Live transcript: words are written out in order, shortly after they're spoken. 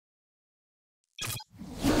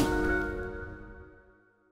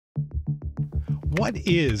What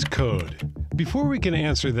is code? Before we can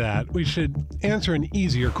answer that, we should answer an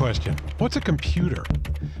easier question. What's a computer?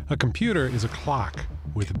 A computer is a clock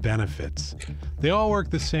with benefits. They all work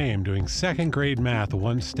the same, doing second-grade math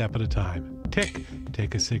one step at a time. Tick,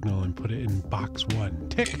 take a signal and put it in box 1.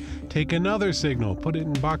 Tick, take another signal, put it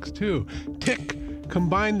in box 2. Tick,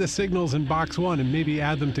 combine the signals in box 1 and maybe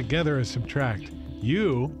add them together or subtract.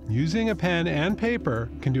 You, using a pen and paper,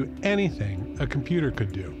 can do anything a computer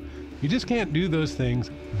could do. You just can't do those things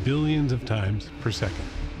billions of times per second.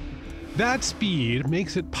 That speed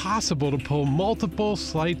makes it possible to pull multiple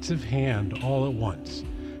sleights of hand all at once.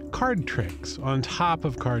 Card tricks on top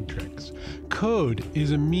of card tricks. Code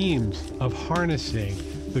is a means of harnessing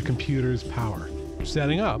the computer's power,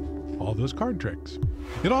 setting up all those card tricks.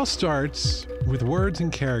 It all starts with words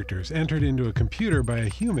and characters entered into a computer by a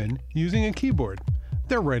human using a keyboard.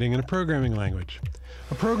 They're writing in a programming language.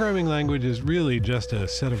 A programming language is really just a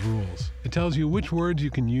set of rules. It tells you which words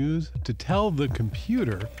you can use to tell the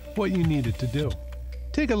computer what you need it to do.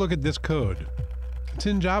 Take a look at this code. It's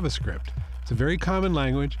in JavaScript. It's a very common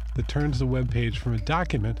language that turns the web page from a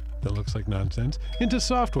document that looks like nonsense into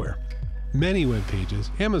software. Many web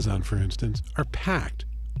pages, Amazon for instance, are packed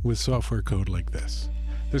with software code like this.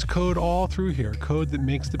 There's code all through here, code that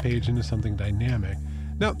makes the page into something dynamic.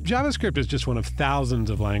 Now, JavaScript is just one of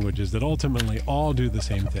thousands of languages that ultimately all do the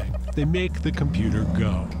same thing. They make the computer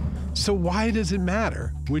go. So why does it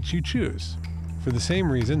matter which you choose? For the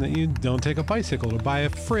same reason that you don't take a bicycle to buy a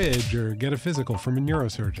fridge or get a physical from a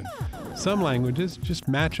neurosurgeon. Some languages just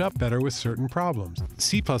match up better with certain problems.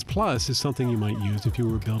 C++ is something you might use if you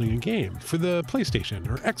were building a game for the PlayStation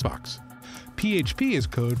or Xbox. PHP is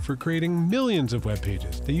code for creating millions of web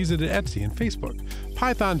pages. They use it at Etsy and Facebook.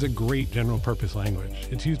 Python's a great general-purpose language.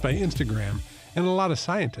 It's used by Instagram and a lot of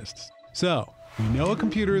scientists. So, we know a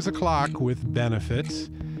computer is a clock with benefits,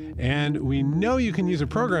 and we know you can use a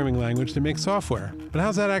programming language to make software. But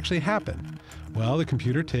how's that actually happen? Well, the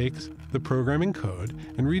computer takes the programming code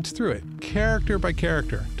and reads through it, character by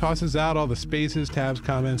character, tosses out all the spaces, tabs,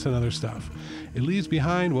 comments, and other stuff. It leaves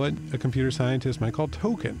behind what a computer scientist might call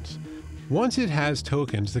tokens. Once it has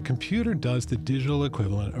tokens, the computer does the digital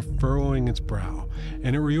equivalent of furrowing its brow,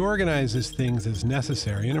 and it reorganizes things as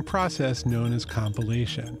necessary in a process known as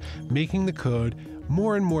compilation, making the code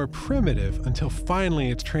more and more primitive until finally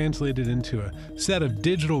it's translated into a set of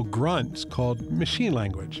digital grunts called machine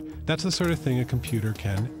language. That's the sort of thing a computer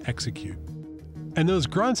can execute. And those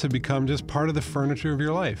grunts have become just part of the furniture of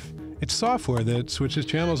your life. It's software that switches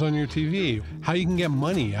channels on your TV, how you can get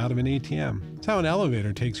money out of an ATM. It's how an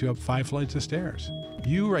elevator takes you up 5 flights of stairs.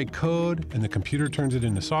 You write code, and the computer turns it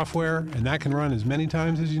into software, and that can run as many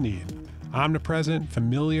times as you need. Omnipresent,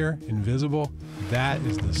 familiar, invisible, that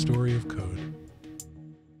is the story of code.